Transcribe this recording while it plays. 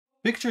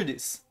Picture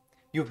this.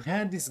 You've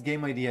had this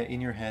game idea in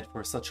your head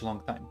for such a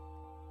long time.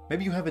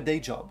 Maybe you have a day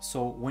job,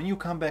 so when you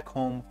come back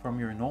home from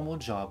your normal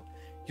job,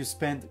 you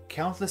spend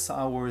countless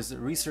hours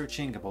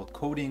researching about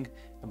coding,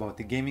 about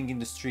the gaming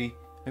industry.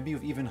 Maybe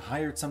you've even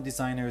hired some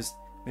designers.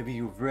 Maybe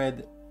you've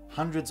read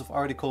hundreds of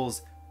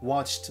articles,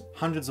 watched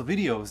hundreds of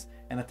videos,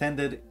 and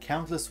attended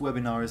countless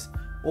webinars,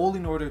 all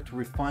in order to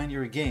refine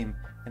your game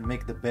and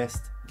make the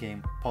best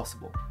game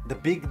possible. The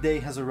big day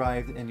has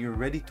arrived and you're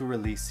ready to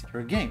release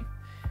your game.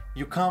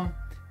 You come,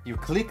 you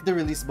click the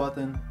release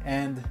button,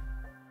 and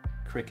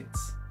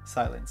crickets,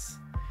 silence.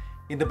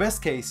 In the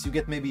best case, you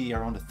get maybe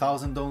around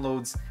 1,000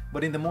 downloads,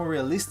 but in the more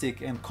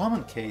realistic and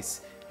common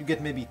case, you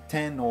get maybe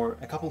 10 or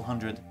a couple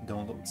hundred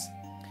downloads.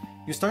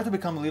 You start to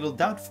become a little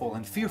doubtful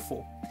and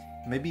fearful.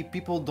 Maybe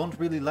people don't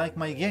really like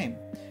my game.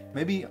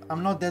 Maybe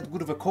I'm not that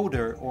good of a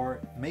coder,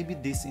 or maybe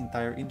this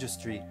entire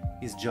industry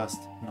is just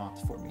not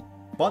for me.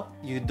 But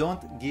you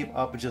don't give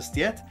up just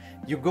yet.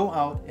 You go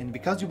out, and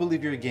because you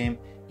believe your game,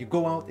 you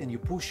go out and you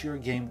push your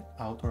game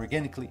out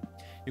organically.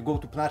 You go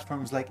to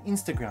platforms like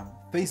Instagram,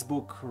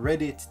 Facebook,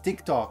 Reddit,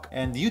 TikTok,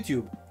 and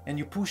YouTube, and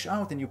you push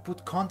out and you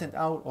put content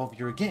out of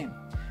your game.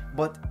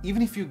 But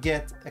even if you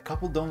get a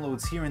couple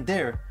downloads here and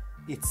there,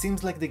 it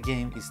seems like the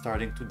game is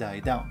starting to die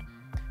down.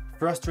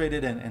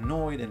 Frustrated and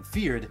annoyed and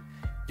feared,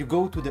 you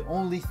go to the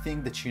only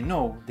thing that you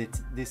know,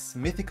 that this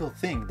mythical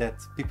thing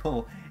that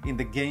people in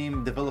the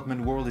game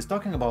development world is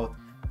talking about,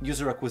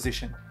 user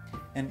acquisition.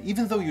 And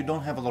even though you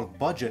don't have a lot of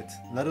budget,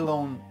 let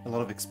alone a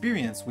lot of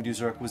experience with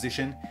user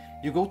acquisition,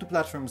 you go to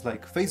platforms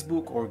like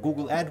Facebook or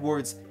Google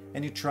AdWords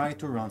and you try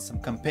to run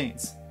some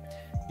campaigns.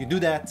 You do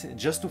that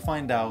just to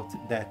find out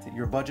that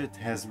your budget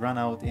has run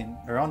out in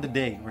around a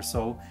day or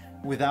so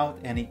without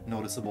any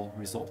noticeable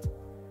result.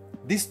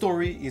 This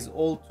story is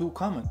all too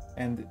common,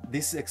 and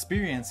this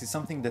experience is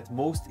something that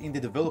most indie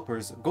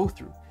developers go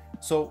through.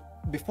 So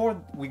before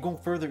we go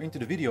further into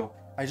the video,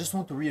 I just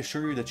want to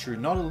reassure you that you're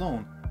not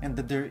alone and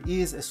that there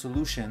is a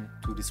solution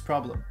to this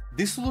problem.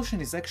 This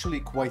solution is actually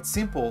quite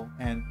simple,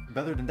 and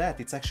better than that,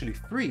 it's actually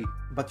free,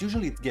 but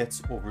usually it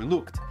gets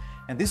overlooked.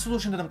 And this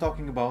solution that I'm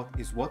talking about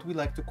is what we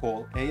like to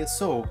call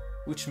ASO,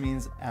 which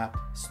means App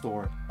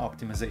Store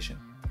Optimization.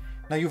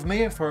 Now, you may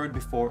have heard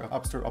before of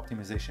App Store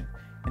Optimization,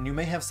 and you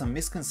may have some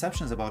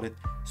misconceptions about it,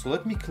 so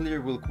let me clear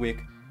real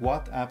quick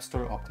what App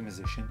Store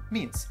Optimization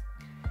means.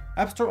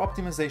 App Store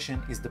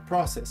Optimization is the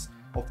process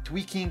of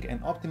tweaking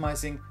and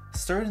optimizing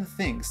certain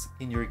things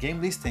in your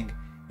game listing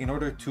in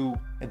order to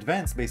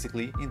advance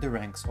basically in the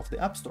ranks of the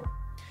App Store.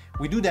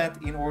 We do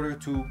that in order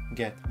to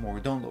get more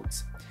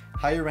downloads.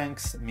 Higher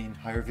ranks mean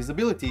higher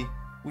visibility,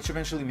 which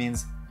eventually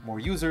means more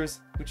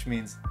users, which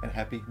means a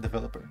happy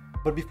developer.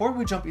 But before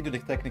we jump into the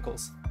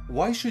technicals,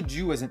 why should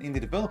you as an indie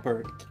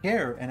developer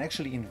care and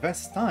actually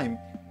invest time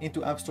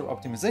into App Store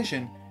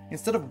Optimization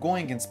instead of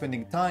going and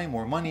spending time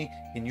or money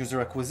in user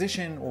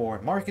acquisition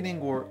or marketing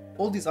or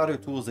all these other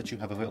tools that you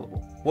have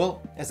available?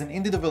 Well, as an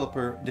indie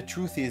developer, the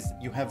truth is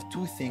you have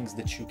two things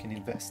that you can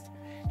invest.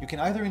 You can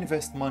either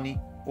invest money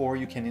or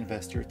you can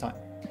invest your time.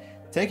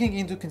 Taking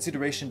into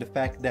consideration the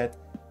fact that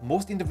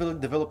most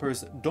indie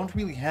developers don't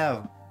really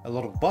have a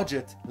lot of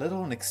budget, let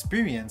alone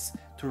experience,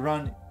 to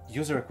run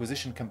user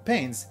acquisition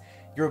campaigns,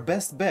 your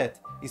best bet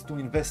is to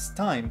invest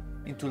time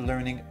into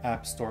learning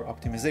App Store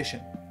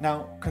Optimization.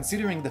 Now,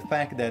 considering the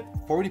fact that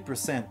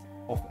 40%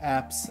 of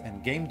apps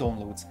and game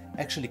downloads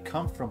actually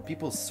come from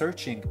people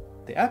searching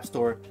the App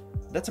Store,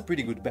 that's a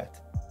pretty good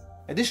bet.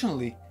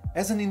 Additionally,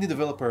 as an indie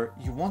developer,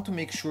 you want to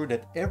make sure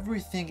that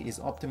everything is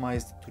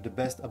optimized to the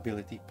best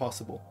ability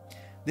possible.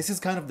 This is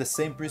kind of the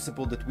same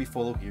principle that we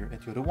follow here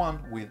at Yoda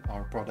One with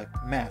our product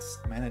MAS,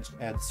 Managed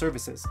Ad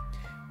Services.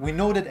 We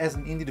know that as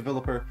an indie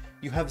developer,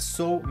 you have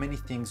so many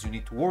things you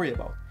need to worry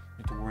about.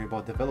 You need to worry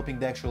about developing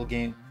the actual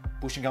game,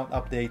 pushing out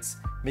updates,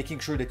 making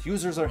sure that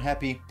users are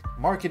happy,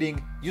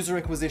 marketing, user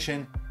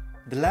acquisition.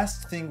 The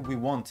last thing we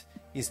want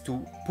is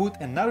to put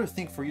another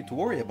thing for you to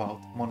worry about,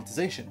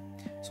 monetization.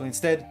 So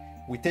instead,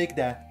 we take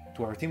that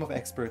to our team of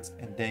experts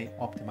and they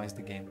optimize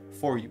the game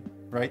for you,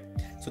 right?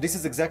 So this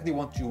is exactly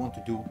what you want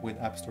to do with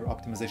App Store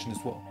Optimization as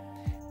well.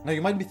 Now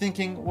you might be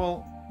thinking,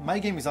 well, my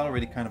game is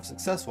already kind of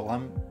successful.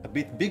 I'm a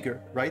bit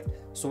bigger, right?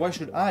 So why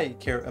should I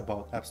care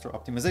about App Store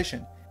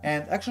Optimization?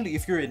 And actually,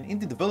 if you're an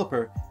indie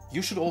developer,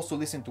 you should also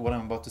listen to what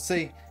I'm about to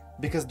say,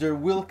 because there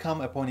will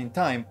come a point in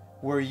time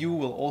where you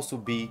will also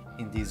be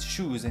in these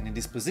shoes and in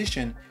this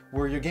position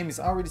where your game is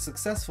already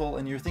successful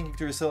and you're thinking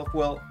to yourself,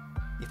 well,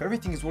 if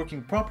everything is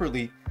working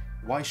properly,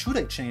 why should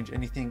I change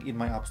anything in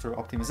my App Store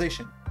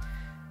Optimization?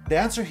 The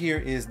answer here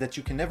is that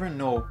you can never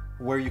know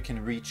where you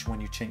can reach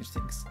when you change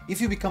things. If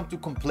you become too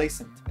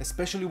complacent,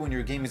 especially when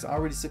your game is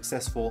already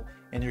successful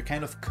and you're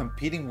kind of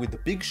competing with the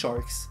big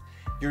sharks,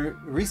 you're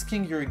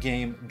risking your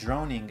game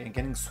drowning and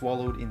getting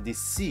swallowed in this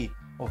sea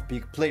of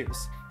big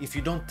players. If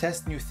you don't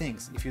test new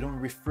things, if you don't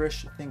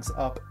refresh things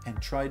up and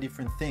try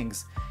different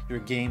things, your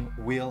game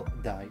will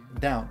die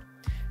down.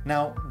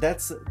 Now,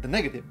 that's the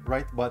negative,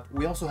 right? But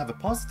we also have a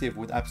positive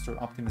with App Store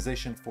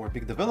Optimization for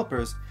big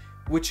developers,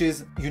 which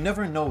is you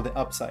never know the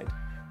upside.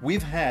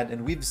 We've had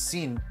and we've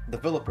seen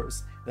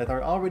developers that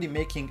are already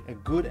making a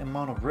good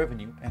amount of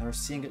revenue and are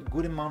seeing a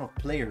good amount of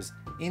players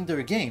in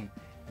their game,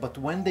 but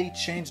when they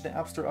change the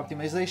App Store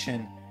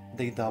optimization,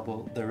 they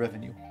double their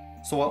revenue.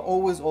 So I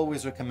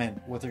always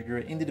recommend, whether you're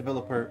an indie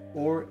developer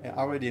or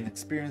already an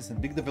experienced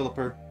and big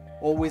developer,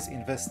 always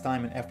invest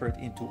time and effort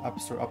into App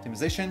Store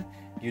optimization.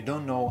 You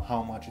don't know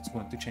how much it's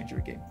going to change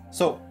your game.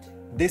 So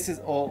this is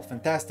all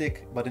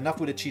fantastic, but enough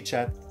with the chit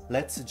chat.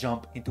 Let's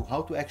jump into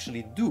how to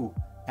actually do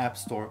App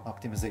Store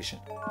optimization.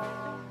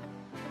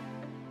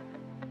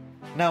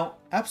 Now,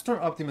 App Store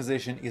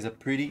optimization is a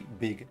pretty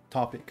big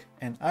topic,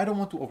 and I don't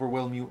want to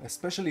overwhelm you,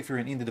 especially if you're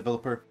an indie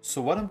developer.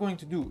 So what I'm going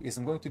to do is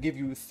I'm going to give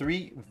you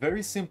 3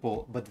 very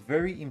simple but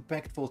very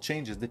impactful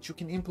changes that you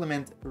can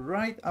implement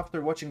right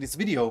after watching this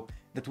video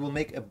that will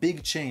make a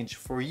big change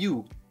for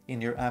you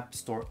in your App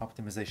Store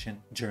optimization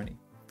journey.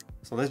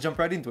 So let's jump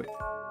right into it.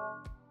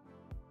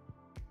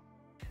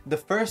 The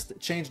first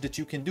change that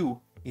you can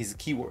do is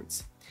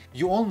keywords.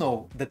 You all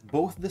know that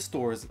both the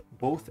stores,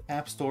 both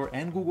App Store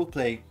and Google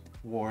Play,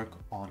 work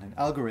on an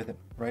algorithm,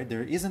 right?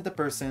 There isn't a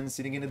person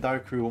sitting in a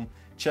dark room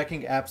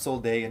checking apps all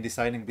day and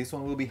deciding this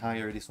one will be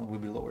higher, this one will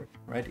be lower,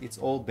 right? It's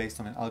all based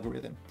on an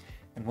algorithm.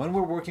 And when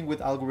we're working with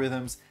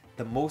algorithms,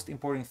 the most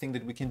important thing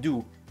that we can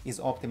do is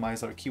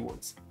optimize our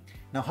keywords.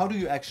 Now, how do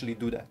you actually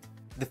do that?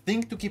 The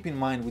thing to keep in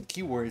mind with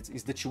keywords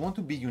is that you want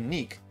to be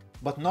unique,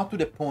 but not to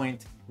the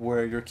point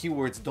where your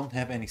keywords don't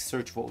have any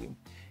search volume.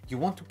 You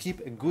want to keep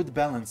a good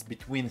balance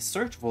between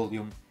search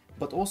volume,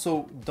 but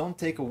also don't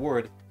take a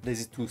word that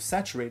is too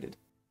saturated.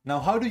 Now,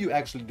 how do you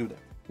actually do that?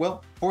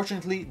 Well,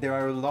 fortunately, there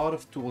are a lot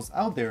of tools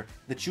out there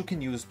that you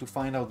can use to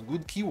find out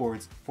good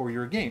keywords for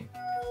your game.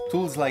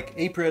 Tools like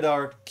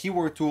ApeRadar,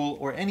 Keyword Tool,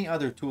 or any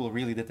other tool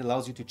really that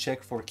allows you to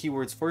check for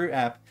keywords for your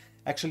app.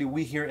 Actually,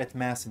 we here at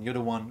Mass and You're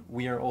the One,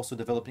 we are also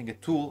developing a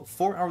tool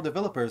for our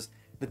developers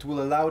that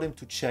will allow them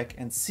to check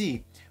and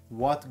see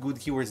what good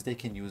keywords they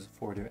can use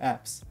for their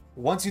apps.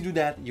 Once you do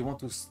that, you want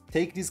to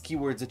take these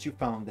keywords that you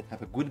found that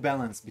have a good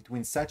balance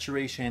between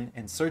saturation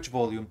and search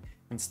volume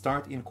and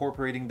start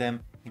incorporating them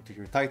into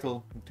your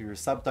title, into your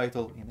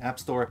subtitle, in App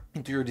Store,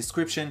 into your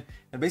description,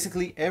 and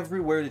basically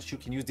everywhere that you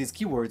can use these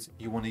keywords,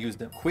 you want to use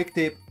them. Quick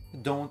tip,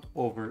 don't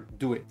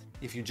overdo it.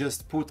 If you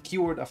just put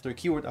keyword after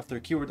keyword after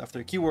keyword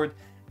after keyword,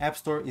 App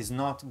Store is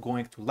not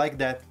going to like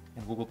that,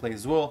 and Google Play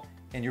as well,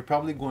 and you're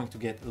probably going to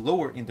get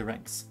lower in the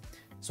ranks.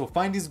 So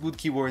find these good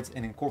keywords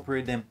and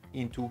incorporate them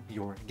into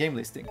your game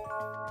listing.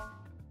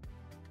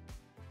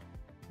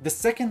 The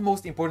second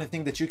most important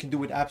thing that you can do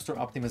with App Store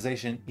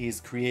optimization is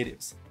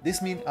creatives.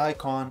 This means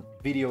icon,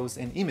 videos,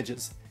 and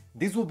images.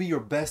 These will be your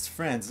best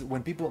friends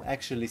when people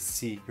actually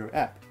see your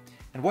app.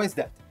 And why is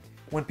that?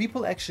 When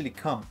people actually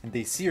come and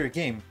they see your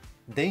game,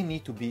 they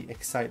need to be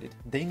excited.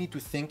 They need to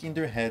think in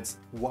their heads,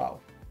 wow,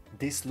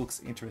 this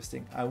looks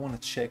interesting. I want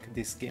to check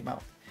this game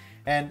out.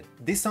 And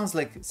this sounds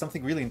like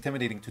something really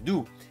intimidating to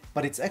do,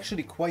 but it's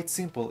actually quite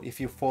simple if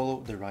you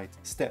follow the right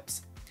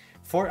steps.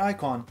 For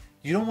icon,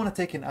 you don't want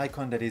to take an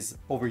icon that is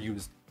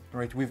overused,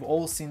 right? We've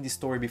all seen this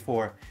story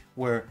before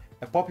where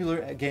a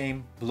popular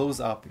game blows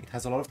up, it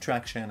has a lot of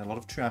traction, a lot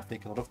of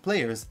traffic, a lot of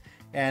players,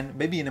 and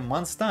maybe in a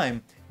month's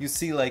time, you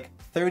see like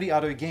 30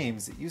 other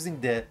games using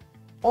the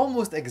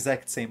almost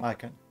exact same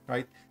icon,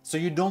 right? So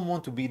you don't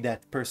want to be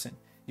that person.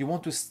 You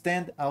want to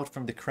stand out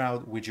from the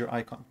crowd with your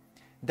icon.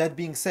 That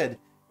being said,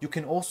 you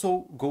can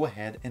also go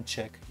ahead and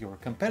check your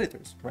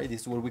competitors, right?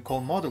 This is what we call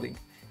modeling.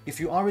 If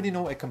you already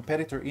know a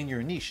competitor in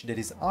your niche that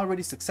is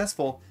already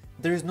successful,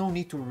 there is no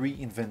need to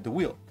reinvent the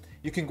wheel.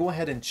 You can go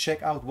ahead and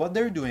check out what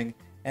they're doing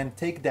and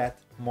take that,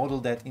 model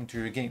that into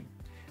your game.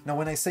 Now,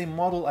 when I say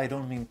model, I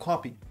don't mean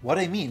copy. What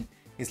I mean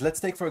is, let's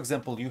take, for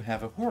example, you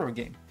have a horror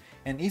game.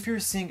 And if you're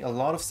seeing a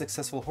lot of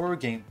successful horror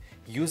game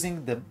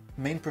using the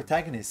main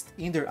protagonist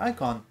in their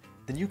icon,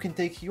 then you can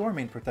take your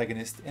main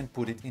protagonist and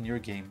put it in your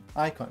game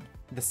icon.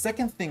 The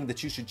second thing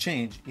that you should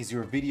change is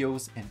your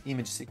videos and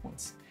image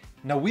sequence.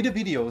 Now, with the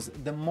videos,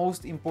 the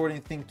most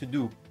important thing to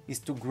do is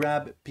to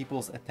grab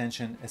people's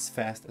attention as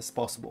fast as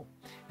possible.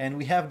 And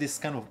we have this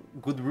kind of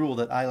good rule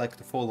that I like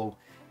to follow,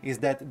 is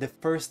that the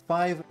first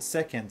 5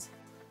 seconds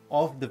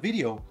of the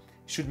video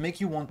should make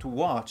you want to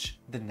watch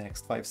the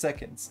next 5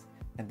 seconds.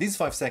 And these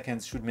 5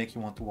 seconds should make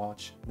you want to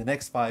watch the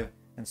next 5,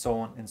 and so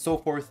on and so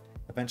forth,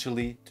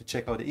 eventually to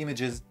check out the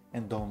images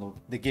and download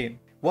the game.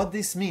 What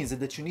this means is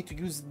that you need to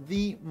use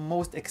the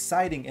most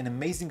exciting and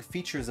amazing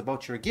features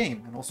about your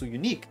game, and also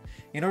unique,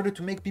 in order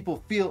to make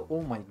people feel,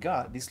 oh my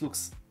god, this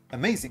looks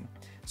amazing.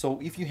 So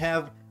if you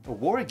have a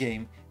war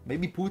game,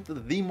 maybe put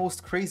the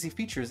most crazy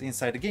features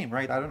inside the game,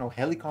 right? I don't know,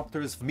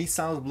 helicopters,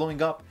 missiles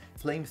blowing up,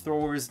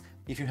 flamethrowers.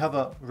 If you have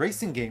a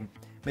racing game,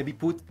 maybe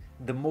put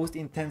the most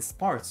intense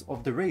parts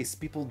of the race,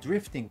 people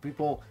drifting,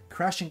 people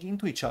crashing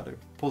into each other,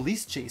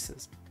 police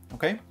chases,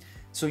 okay?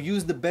 So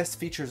use the best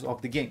features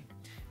of the game.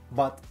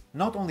 But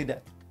not only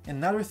that,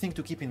 another thing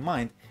to keep in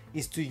mind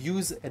is to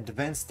use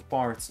advanced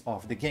parts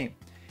of the game.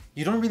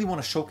 You don't really want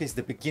to showcase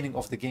the beginning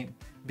of the game,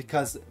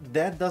 because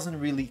that doesn't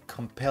really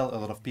compel a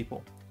lot of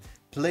people.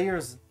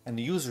 Players and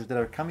users that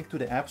are coming to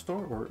the App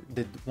Store or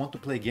that want to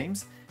play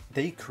games,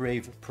 they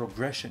crave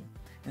progression.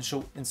 And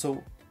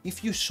so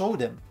if you show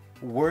them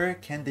where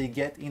can they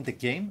get in the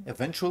game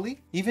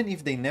eventually, even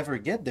if they never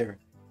get there,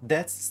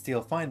 that's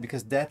still fine,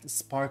 because that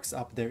sparks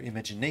up their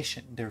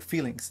imagination, their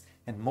feelings,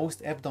 and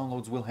most app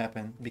downloads will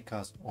happen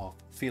because of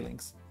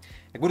feelings.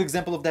 A good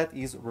example of that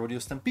is Rodeo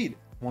Stampede,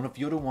 one of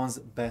Yoda One's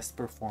best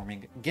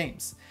performing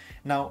games.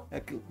 Now,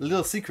 a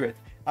little secret,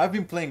 I've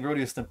been playing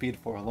Rodeo Stampede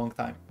for a long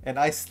time, and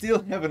I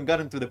still haven't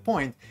gotten to the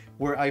point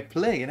where I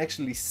play and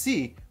actually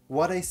see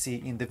what I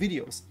see in the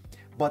videos.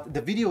 But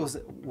the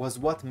videos was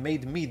what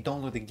made me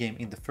download the game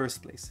in the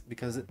first place,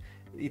 because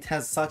it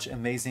has such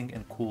amazing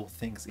and cool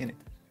things in it.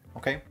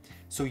 Okay,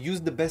 so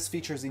use the best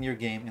features in your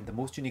game and the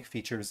most unique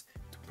features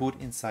to put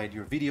inside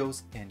your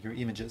videos and your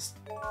images.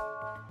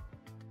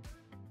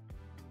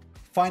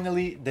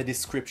 Finally, the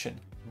description,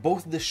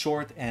 both the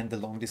short and the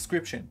long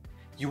description.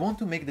 You want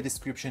to make the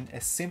description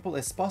as simple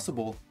as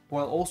possible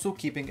while also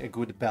keeping a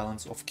good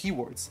balance of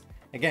keywords.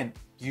 Again,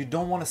 you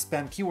don't want to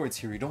spam keywords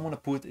here. You don't want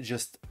to put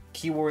just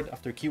keyword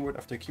after keyword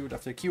after keyword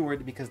after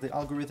keyword, because the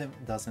algorithm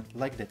doesn't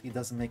like that. It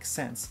doesn't make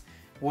sense.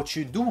 What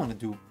you do want to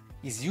do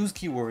is use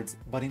keywords,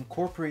 but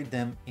incorporate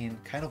them in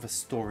kind of a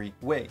story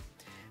way.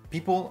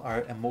 People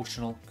are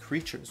emotional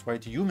creatures,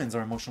 right? Humans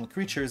are emotional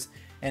creatures,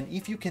 and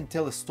if you can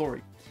tell a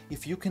story,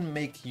 if you can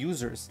make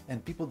users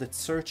and people that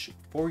search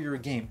for your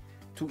game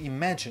to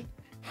imagine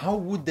how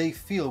would they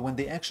feel when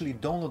they actually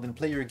download and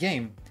play your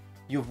game,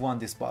 you've won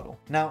this battle.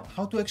 Now,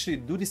 how to actually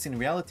do this in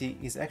reality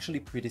is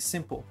actually pretty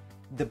simple.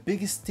 The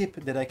biggest tip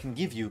that I can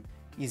give you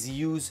is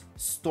use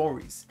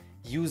stories,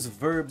 use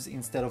verbs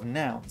instead of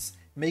nouns.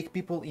 Make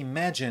people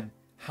imagine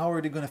how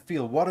are they going to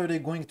feel, what are they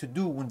going to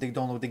do when they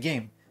download the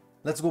game.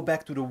 Let's go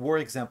back to the war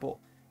example,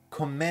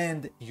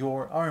 command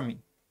your army.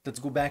 Let's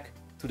go back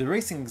to the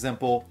racing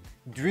example,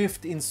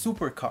 drift in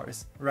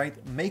supercars, right?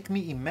 Make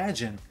me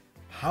imagine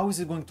how is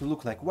it going to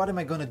look like, what am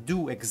I going to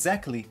do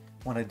exactly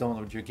when I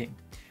download your game.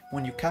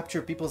 When you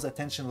capture people's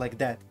attention like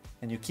that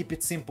and you keep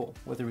it simple,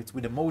 whether it's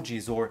with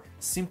emojis or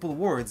simple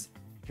words,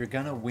 you're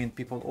gonna win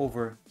people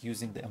over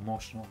using the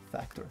emotional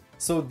factor.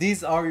 So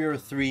these are your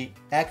 3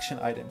 action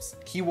items: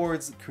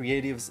 keywords,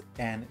 creatives,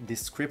 and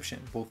description,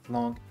 both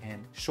long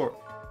and short.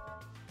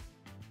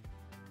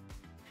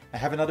 I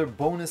have another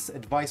bonus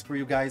advice for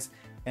you guys,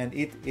 and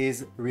it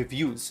is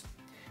reviews.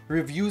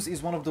 Reviews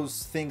is one of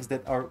those things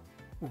that are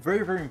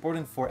very, very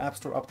important for App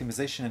Store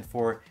optimization and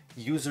for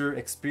user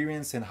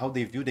experience and how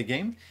they view the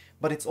game,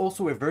 but it's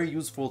also a very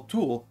useful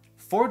tool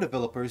for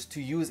developers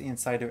to use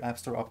inside their App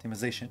Store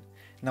optimization.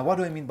 Now, what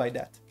do I mean by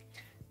that?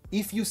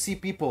 If you see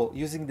people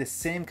using the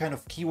same kind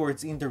of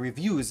keywords in the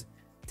reviews,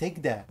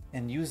 take that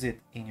and use it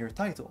in your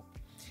title.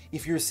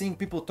 If you're seeing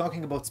people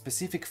talking about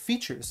specific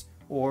features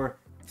or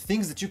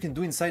things that you can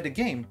do inside the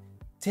game,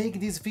 take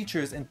these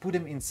features and put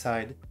them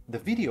inside the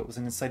videos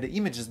and inside the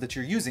images that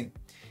you're using.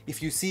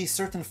 If you see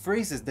certain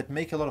phrases that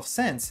make a lot of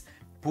sense,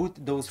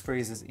 put those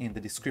phrases in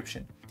the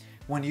description.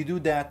 When you do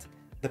that,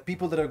 the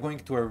people that are going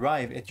to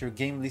arrive at your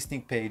game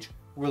listing page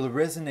will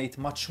resonate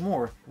much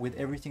more with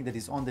everything that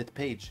is on that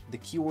page. The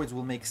keywords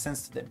will make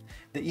sense to them.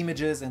 The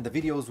images and the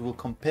videos will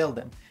compel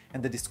them,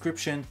 and the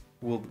description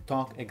will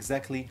talk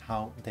exactly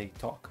how they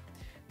talk.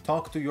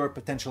 Talk to your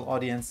potential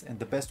audience, and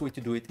the best way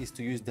to do it is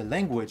to use the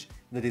language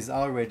that is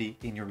already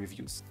in your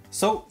reviews.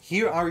 So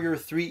here are your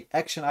 3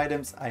 action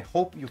items. I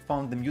hope you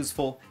found them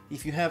useful.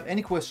 If you have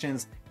any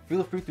questions,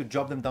 feel free to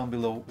drop them down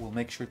below. We'll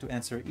make sure to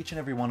answer each and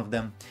every one of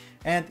them.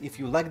 And if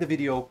you like the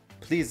video,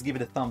 please give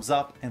it a thumbs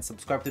up and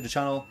subscribe to the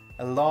channel.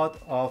 A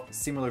lot of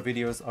similar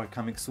videos are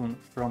coming soon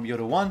from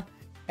Yoda One,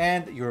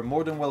 and you're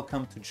more than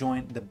welcome to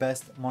join the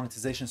best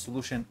monetization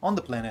solution on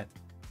the planet,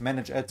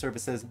 Managed Ad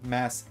Services,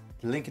 MAS.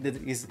 The link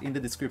is in the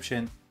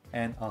description,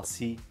 and I'll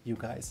see you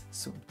guys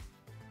soon.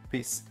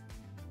 Peace.